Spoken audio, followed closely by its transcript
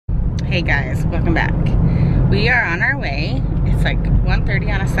Hey guys, welcome back. We are on our way. It's like 1:30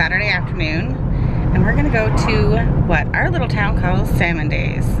 on a Saturday afternoon, and we're gonna go to what our little town calls Salmon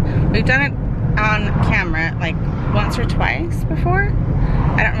Days. We've done it on camera like once or twice before.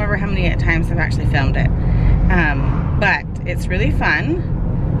 I don't remember how many times I've actually filmed it, but it's really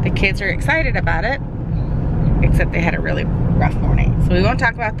fun. The kids are excited about it, except they had a really rough morning. So we won't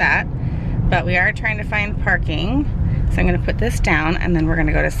talk about that, but we are trying to find parking. So I'm gonna put this down and then we're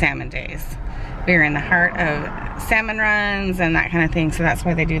gonna go to Salmon Days. We're in the heart of salmon runs and that kind of thing, so that's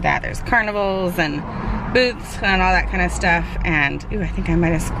why they do that. There's carnivals and booths and all that kind of stuff, and ooh, I think I might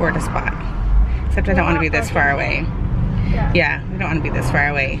have scored a spot. Except I don't want to be this far away. Yeah, we don't want to be this far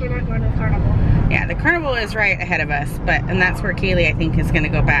away. We're not going to the carnival. Yeah, the carnival is right ahead of us, and that's where Kaylee, I think, is gonna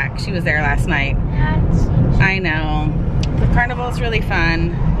go back. She was there last night. I know. The carnival is really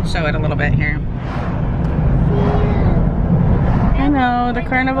fun. We'll show it a little bit here. I know, the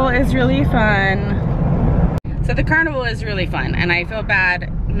carnival is really fun. So the carnival is really fun, and I feel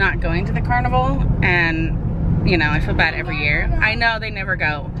bad not going to the carnival, and you know, I feel bad every year. I know they never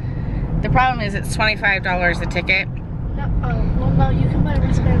go. The problem is it's $25 a ticket. No, you can buy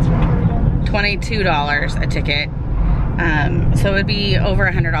wristbands for $20. $22 a ticket. So it would be over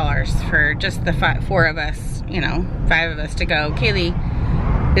 $100 for just the four of us, you know, 5 of us to go. Kaylee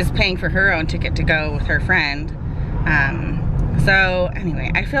is paying for her own ticket to go with her friend. So anyway,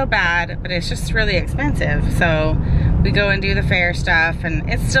 I feel bad, but it's just really expensive. So we go and do the fair stuff, and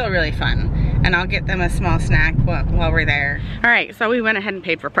it's still really fun. And I'll get them a small snack while we're there. All right, so we went ahead and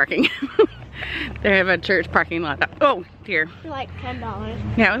paid for parking. They have a church parking lot. Oh dear. For like $10.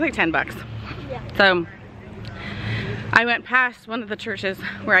 Yeah, it was like 10 bucks. Yeah. So I went past one of the churches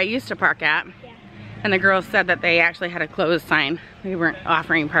where I used to park at, and the girls said that they actually had a closed sign. They weren't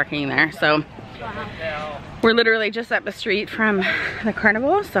offering parking there. So we're literally just up the street from the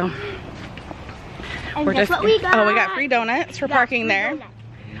carnival, so And we're guess just, what we got? oh, we got free donuts for parking there. Donuts.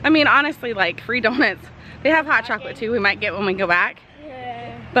 I mean, honestly, like, free donuts. They have hot chocolate too, we might get when we go back.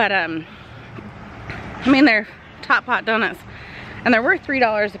 Yeah. But, I mean, they're Top Pot donuts, and they're worth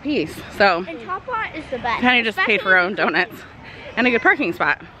 $3 a piece, so And Top Pot is the best. kind of just paid for our own donuts and a good parking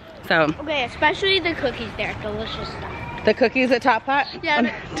spot. So Okay, especially the cookies there, delicious stuff. the cookies at Top Pot?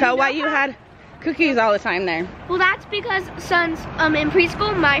 Yeah, Tell you why know you how- had cookies all the time there. Well, that's because since in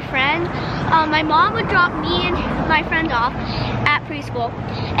preschool, my friend, my mom would drop me and my friend off at preschool,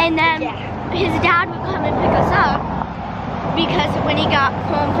 and then his dad would come and pick us up, because when he got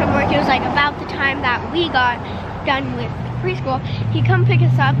home from work, it was like about the time that we got done with preschool. He'd come pick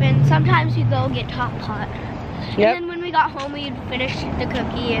us up, and sometimes we'd go get Top Pot. Yep. And then when we got home, we'd finish the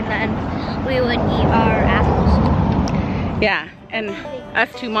cookie, and then we would eat our apples. Yeah, and us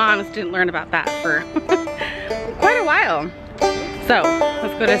two moms didn't learn about that for quite a while. So,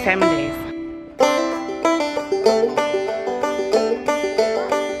 let's go to Salmon Days.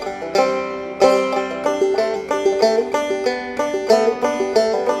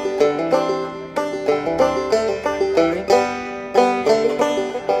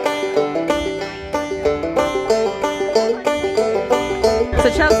 So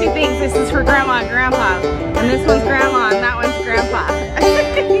Chelsea thinks this is for Grandma and Grandpa, and this one's Grandma and that one's Grandpa.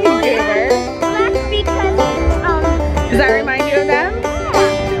 You goober. Well, that's because, Does that remind you of them?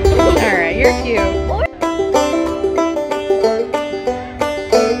 Alright, you're cute.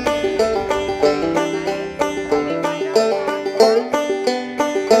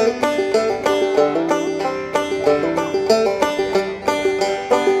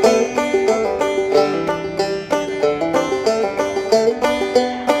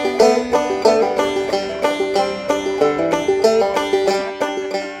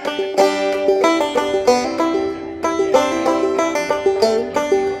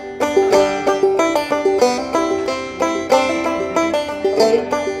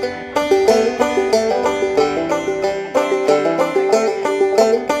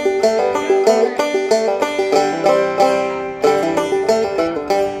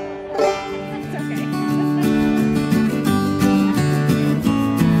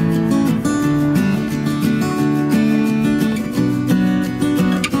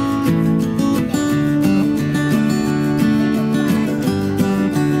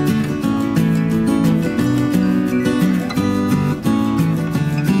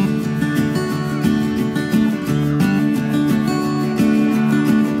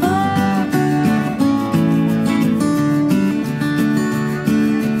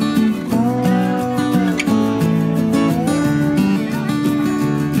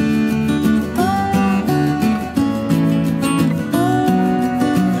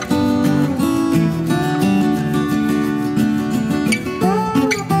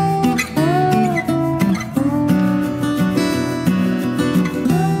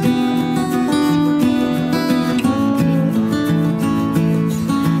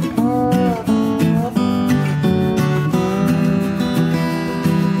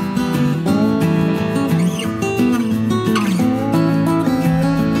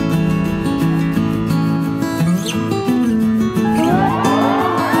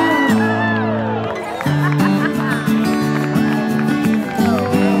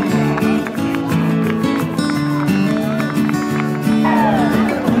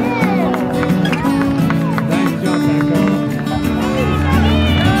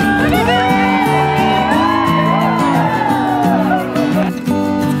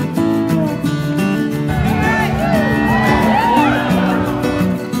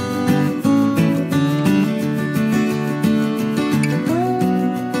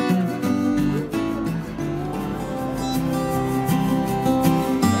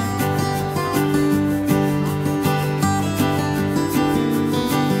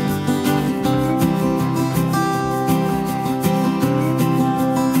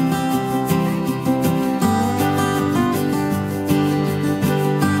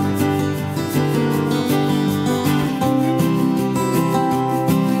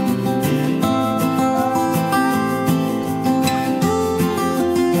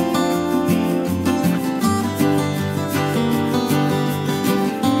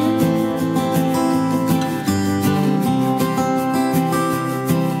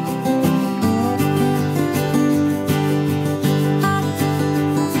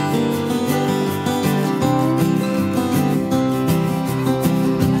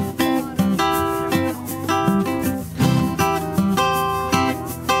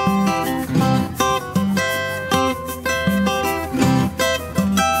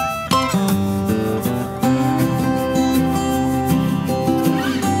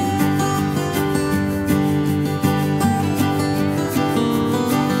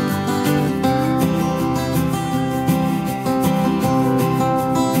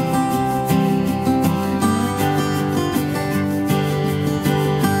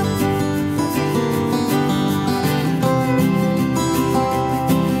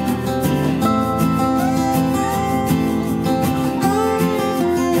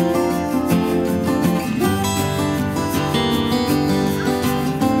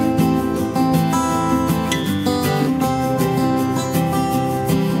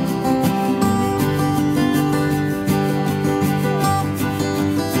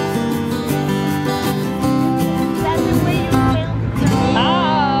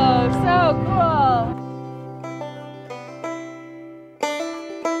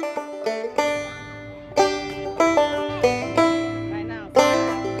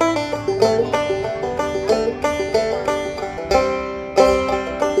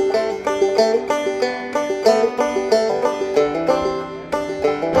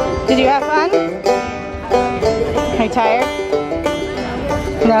 you have fun? Are you tired?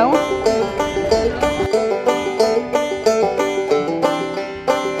 No?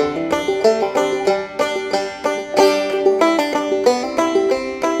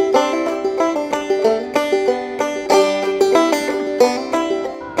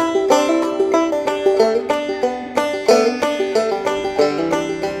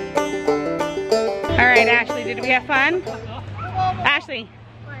 Alright, Ashley, did we have fun? Ashley,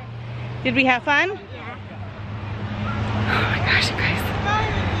 did we have fun? Yeah. Oh my gosh, you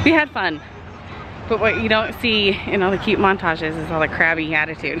guys. We had fun. But what you don't see in all the cute montages is all the crabby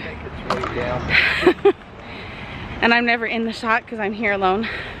attitude. And I'm never in the shot because I'm here alone.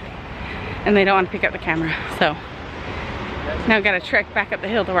 And they don't want to pick up the camera. So now I've got to trek back up the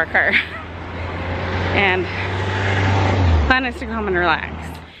hill to our car. And plan is to go home and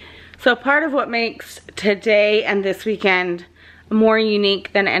relax. So part of what makes today and this weekend more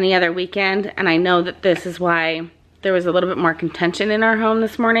unique than any other weekend, and I know that this is why there was a little bit more contention in our home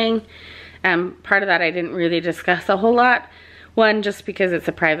this morning. Part of that I didn't really discuss a whole lot. One, just because it's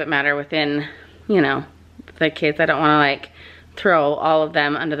a private matter within, you know, the kids. I don't want to like throw all of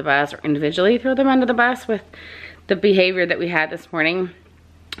them under the bus or individually throw them under the bus with the behavior that we had this morning.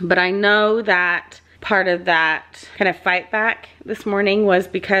 But I know that part of that kind of fight back this morning was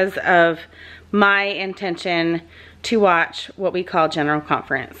because of my intention to watch what we call General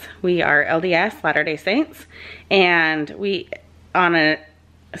Conference. We are LDS, Latter-day Saints, and we, on a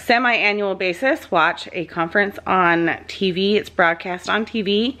semi-annual basis, watch a conference on TV. It's broadcast on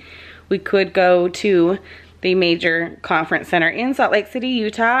TV. We could go to the major conference center in Salt Lake City,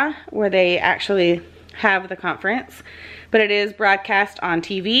 Utah, where they actually have the conference. But it is broadcast on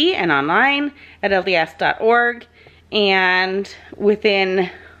TV and online at lds.org and within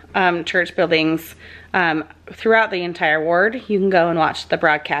church buildings throughout the entire ward. You can go and watch the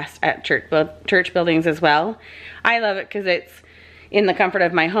broadcast at church buildings as well. I love it because it's in the comfort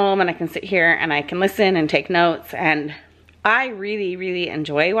of my home and I can sit here and I can listen and take notes, and I really, really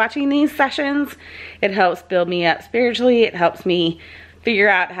enjoy watching these sessions. It helps build me up spiritually. It helps me figure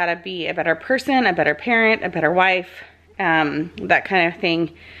out how to be a better person, a better parent, a better wife, that kind of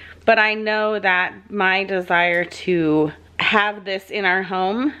thing. But I know that my desire to have this in our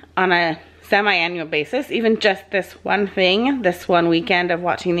home on a semi-annual basis, even just this one thing, this one weekend of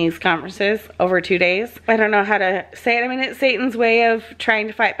watching these conferences over 2 days, I don't know how to say it. I mean, it's Satan's way of trying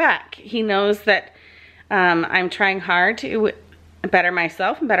to fight back. He knows that I'm trying hard to better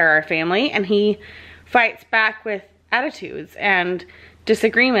myself and better our family, and he fights back with attitudes and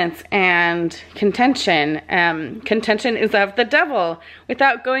disagreements and contention. Contention is of the devil.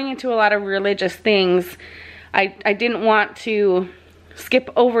 Without going into a lot of religious things, I didn't want to skip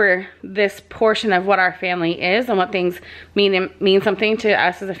over this portion of what our family is and what things mean something to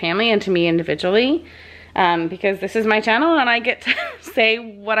us as a family and to me individually, because this is my channel and I get to say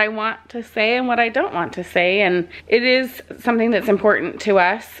what I want to say and what I don't want to say, and it is something that's important to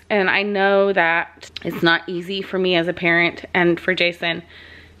us. And I know that it's not easy for me as a parent and for Jason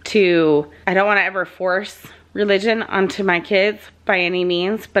to, I don't want to ever force religion onto my kids by any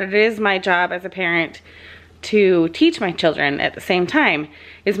means, but it is my job as a parent to teach my children at the same time.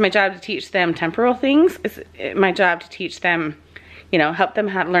 It's my job to teach them temporal things. It's my job to teach them, you know, help them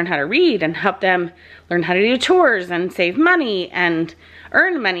learn how to read and help them learn how to do chores and save money and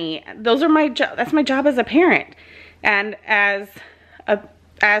earn money. Those are my job. That's my job as a parent. And as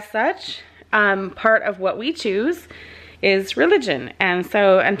such, part of what we choose is religion. And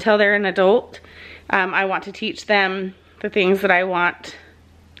so until they're an adult, I want to teach them the things that I want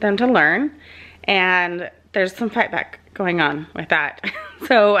them to learn. And there's some fight back going on with that.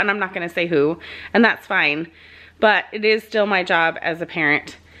 So, and I'm not going to say who, and that's fine. But it is still my job as a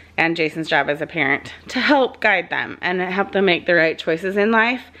parent and Jason's job as a parent to help guide them and help them make the right choices in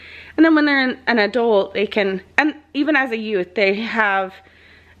life. And then when they're an adult, they can, and even as a youth, they have,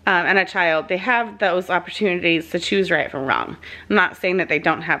 and a child, they have those opportunities to choose right from wrong. I'm not saying that they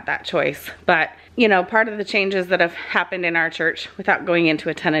don't have that choice, but you know, part of the changes that have happened in our church, without going into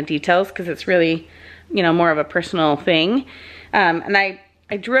a ton of details, because it's really, you know, more of a personal thing. And I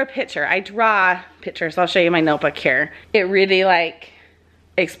drew a picture. I draw pictures. I'll show you my notebook here. It really like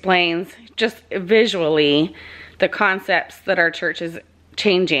explains just visually the concepts that our church is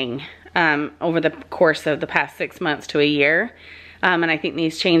changing over the course of the past 6 months to a year. And I think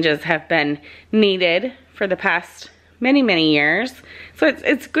these changes have been needed for the past many, many years. So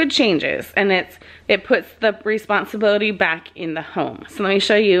it's good changes, and it puts the responsibility back in the home. So let me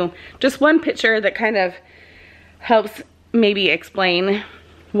show you just one picture that kind of helps maybe explain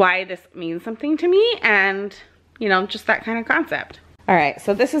why this means something to me, and you know, just that kind of concept. All right,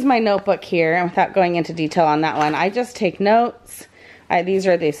 so this is my notebook here, and without going into detail on that one, I just take notes. These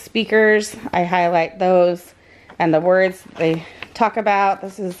are the speakers. I highlight those and the words they talk about.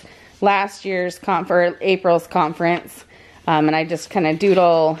 This is last year's April's conference, and I just kind of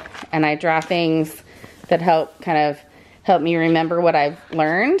doodle and I draw things that help me remember what I've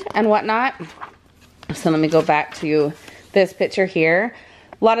learned and whatnot. So let me go back to this picture here.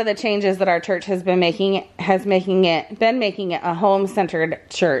 A lot of the changes that our church has been making it a home-centered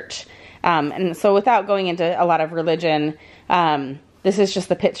church. And so without going into a lot of religion, this is just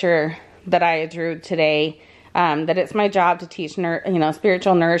the picture that I drew today, that it's my job to teach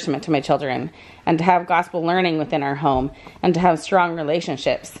spiritual nourishment to my children, and to have gospel learning within our home, and to have strong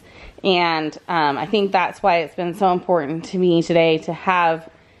relationships. And I think that's why it's been so important to me today to have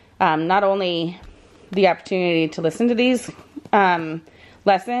not only the opportunity to listen to these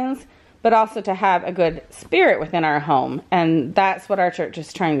lessons, but also to have a good spirit within our home. And that's what our church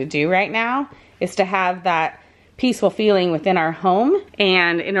is trying to do right now, is to have that peaceful feeling within our home.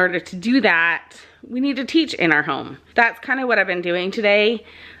 And in order to do that, we need to teach in our home. That's kind of what I've been doing today.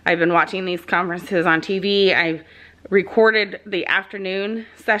 I've been watching these conferences on TV. I've recorded the afternoon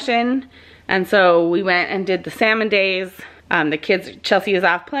session, and so we went and did the Salmon Days. The kids, Chelsea is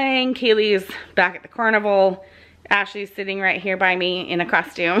off playing, Kaylee's back at the carnival, Ashley's sitting right here by me in a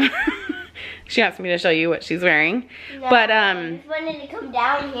costume. She asked me to show you what she's wearing. No, but I just wanted to come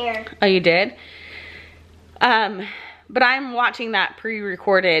down here. Oh, you did? But I'm watching that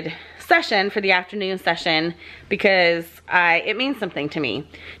pre-recorded session for the afternoon session because it means something to me.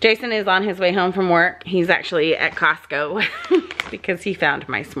 Jason is on his way home from work. He's actually at Costco because he found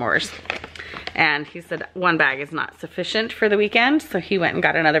my s'mores. And he said one bag is not sufficient for the weekend, so he went and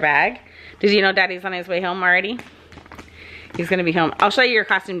got another bag. Did you know Daddy's on his way home already? He's gonna be home. I'll show you your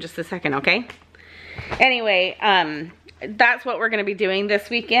costume in just a second, okay? Anyway, that's what we're gonna be doing this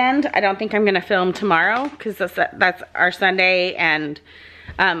weekend. I don't think I'm gonna film tomorrow because that's our Sunday, and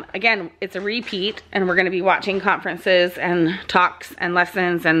again, it's a repeat, and we're gonna be watching conferences and talks and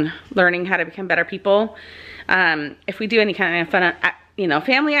lessons and learning how to become better people. If we do any kind of fun,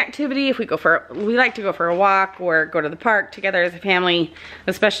 family activity, if we like to go for a walk or go to the park together as a family,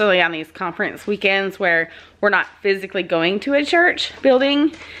 especially on these conference weekends where we're not physically going to a church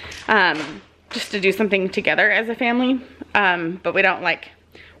building, just to do something together as a family. But we're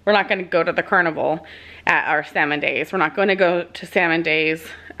not gonna go to the carnival at our Salmon Days. We're not gonna go to Salmon Days.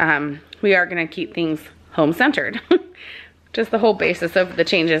 We are gonna keep things home-centered. Just the whole basis of the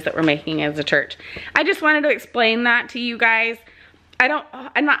changes that we're making as a church. I just wanted to explain that to you guys.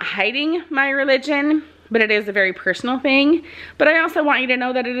 I'm not hiding my religion, but it is a very personal thing. But I also want you to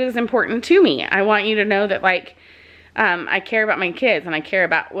know that it is important to me. I want you to know that I care about my kids, and I care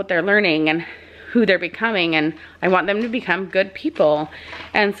about what they're learning and who they're becoming, and I want them to become good people.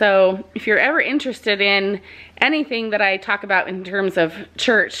 And so if you're ever interested in anything that I talk about in terms of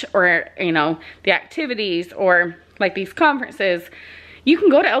church, or the activities, or like these conferences, you can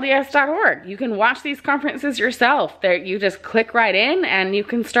go to LDS.org. You can watch these conferences yourself. You just click right in and you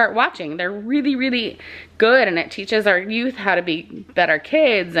can start watching. They're really, really good, and it teaches our youth how to be better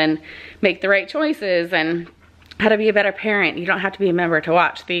kids and make the right choices and how to be a better parent. You don't have to be a member to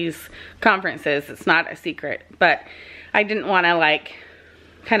watch these conferences. It's not a secret. But I didn't want to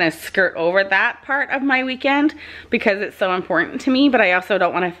kind of skirt over that part of my weekend because it's so important to me, but I also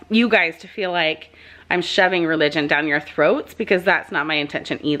don't want you guys to feel like I'm shoving religion down your throats, because that's not my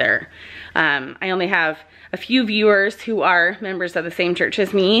intention either. I only have a few viewers who are members of the same church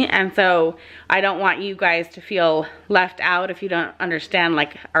as me, and so I don't want you guys to feel left out if you don't understand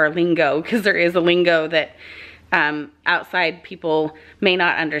our lingo, because there is a lingo that outside people may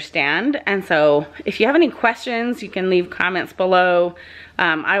not understand. And so if you have any questions, you can leave comments below.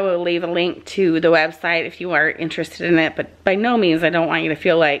 I will leave a link to the website if you are interested in it, but by no means I don't want you to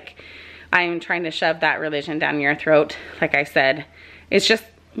feel like I'm trying to shove that religion down your throat. Like I said, it's just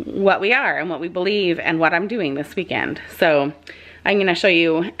what we are and what we believe and what I'm doing this weekend. So I'm gonna show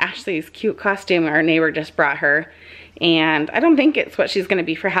you Ashley's cute costume our neighbor just brought her. And I don't think it's what she's gonna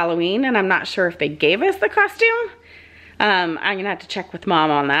be for Halloween, and I'm not sure if they gave us the costume. I'm gonna have to check with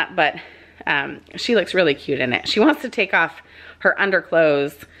Mom on that, but she looks really cute in it. She wants to take off her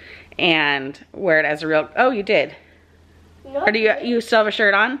underclothes and wear it as a real, oh, you did? No. Or do you still have a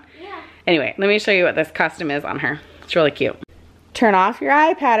shirt on? Yeah. Anyway, let me show you what this costume is on her. It's really cute. Turn off your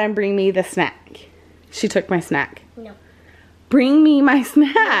iPad and bring me the snack. She took my snack. No. Bring me my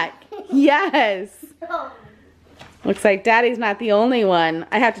snack. Yes. No. Looks like Daddy's not the only one.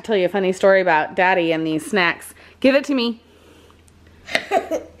 I have to tell you a funny story about Daddy and these snacks. Give it to me.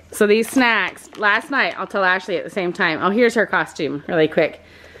 So these snacks, last night, I'll tell Ashley at the same time. Oh, here's her costume really quick.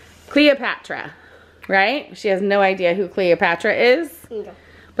 Cleopatra, right? She has no idea who Cleopatra is. No.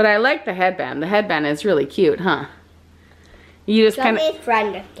 But I like the headband. The headband is really cute, huh? You just kind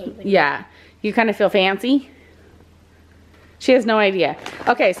of, yeah, you kind of feel fancy. She has no idea.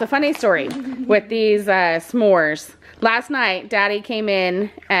 Okay, so funny story with these s'mores. Last night, Daddy came in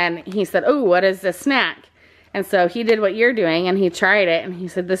and he said, oh, what is this snack? And so he did what you're doing and he tried it and he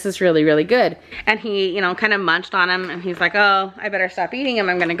said, this is really, really good. And he, you know, kind of munched on them and he's like, oh, I better stop eating them.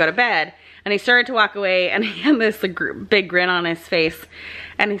 I'm gonna go to bed. And he started to walk away and he had this big grin on his face.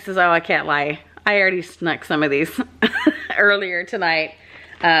 And he says, oh, I can't lie. I already snuck some of these earlier tonight.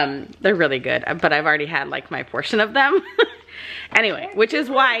 They're really good, but I've already had like my portion of them. Anyway, which is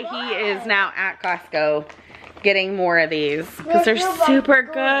why he is now at Costco getting more of these because they're super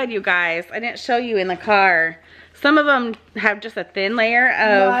good, you guys. I didn't show you in the car. Some of them have just a thin layer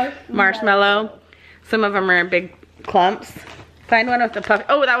of marshmallow. Some of them are big clumps. Find one with the puffy.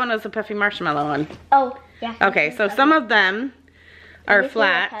 Oh, that one was the puffy marshmallow one. Oh, yeah. Okay, so some of them are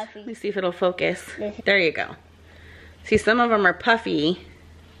flat. Let me see if it'll focus. There you go. See, some of them are puffy.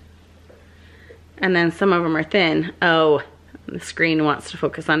 And then some of them are thin. Oh, the screen wants to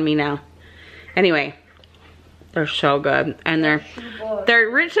focus on me now. Anyway, they're so good. And they're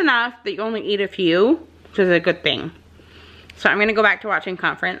rich enough that you only eat a few, which is a good thing. So I'm gonna go back to watching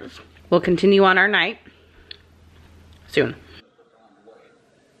Conference. We'll continue on our night soon.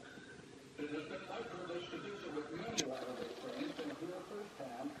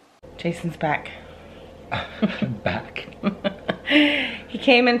 Jason's back. Back. He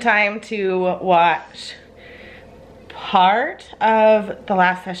came in time to watch part of the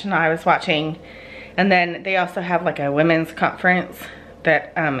last session I was watching, and then they also have like a women's conference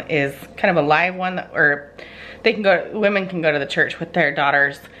that is kind of a live one, or they can go, women can go to the church with their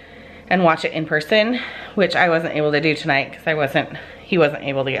daughters and watch it in person, which I wasn't able to do tonight because he wasn't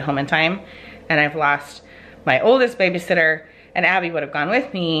able to get home in time, and I've lost my oldest babysitter, and Abby would have gone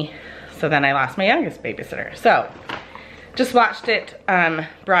with me, so then I lost my youngest babysitter. So just watched it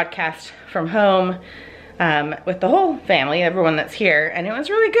broadcast from home with the whole family, everyone that's here, and it was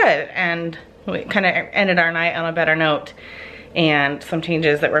really good. And we kind of ended our night on a better note, and some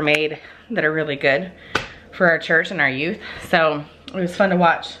changes that were made that are really good for our church and our youth. So it was fun to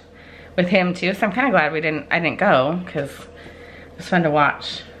watch with him too. So I'm kind of glad I didn't go, because it was fun to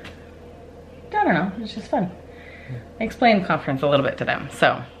watch. I don't know, it's just fun. I explained Conference a little bit to them.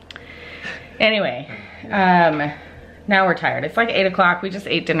 So anyway, now we're tired. It's like 8 o'clock. We just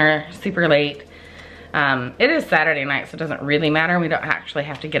ate dinner super late. It is Saturday night, so it doesn't really matter. We don't actually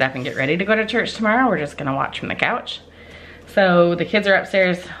have to get up and get ready to go to church tomorrow. We're just gonna watch from the couch. So the kids are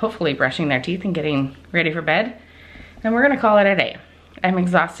upstairs, hopefully brushing their teeth and getting ready for bed. And we're gonna call it a day. I'm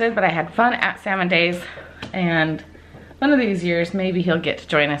exhausted, but I had fun at Salmon Days. And one of these years, maybe he'll get to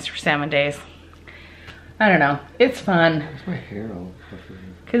join us for Salmon Days. I don't know, it's fun. Where's my hair all puffy?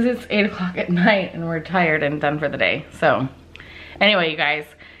 Because it's 8 o'clock at night and we're tired and done for the day. So anyway, you guys,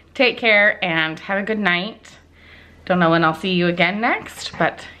 take care and have a good night. Don't know when I'll see you again next,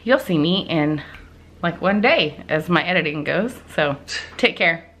 but you'll see me in like one day as my editing goes. So take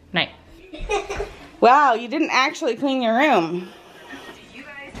care. Night. Wow, you didn't actually clean your room.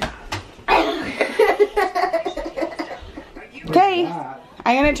 Okay,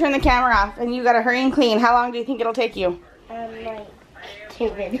 I'm gonna turn the camera off and you gotta hurry and clean. How long do you think it'll take you? Like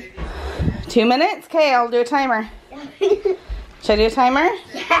 2 minutes. 2 minutes? Okay, I'll do a timer. Should I do a timer?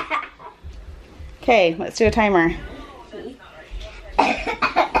 Yeah. Okay, let's do a timer.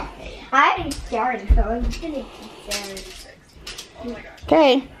 I already started, so I'm just gonna keep starting.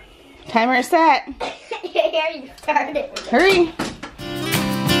 Okay, timer is set. I already started. Hurry.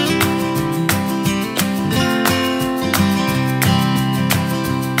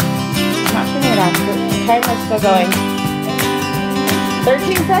 Not turning it off. The timer's still going.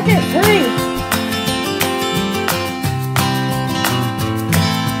 13 seconds. Hurry.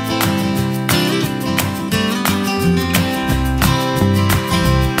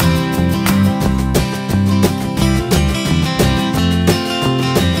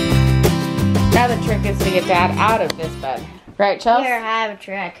 Now the trick is to get Dad out of this bed. Right, Chelsea? Here, I have a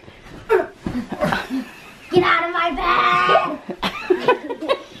trick. Get out of my bed!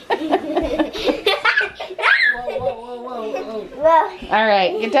 All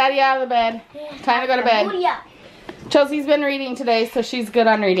right, get Daddy out of the bed. Time to go to bed. Chelsea's been reading today, so she's good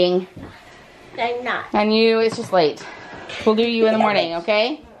on reading. I'm not. And you, it's just late. We'll do you in the morning,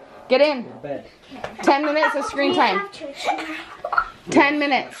 okay? Get in. 10 minutes of screen time. 10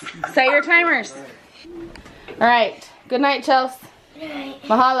 minutes. Set your timers. All right. Good night, Chelsea.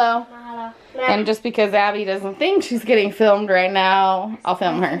 Mahalo. Mahalo. And just because Abby doesn't think she's getting filmed right now, I'll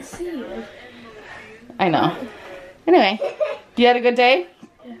film her. I know. Anyway, you had a good day?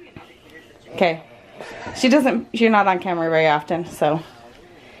 Okay. You're not on camera very often, so.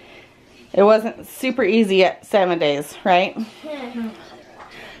 It wasn't super easy at Salmon Days, right?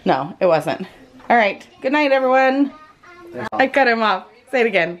 No, it wasn't. All right. Good night, everyone. I cut him off. Say it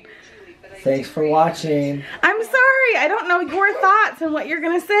again. Thanks for watching. I'm sorry. I don't know your thoughts and what you're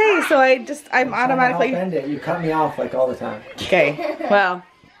going to say, so I'm automatically... End it. You cut me off like all the time. Okay. Well.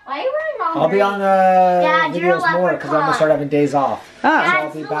 Why are you wearing long I'll be on the videos more because I'm going to start having days off. Oh. So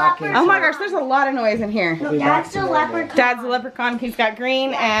I'll be back in. Oh my gosh, there's a lot of noise in here. Dad's the leprechaun. Dad's the leprechaun. He's got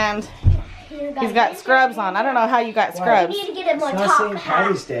green and he's got scrubs on. I don't know how you got scrubs. You need to get him more It's not top St. hat.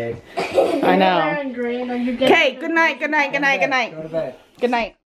 Patty's Day. I know. Okay, good night, good night, good night, good night. Go to bed. Good night.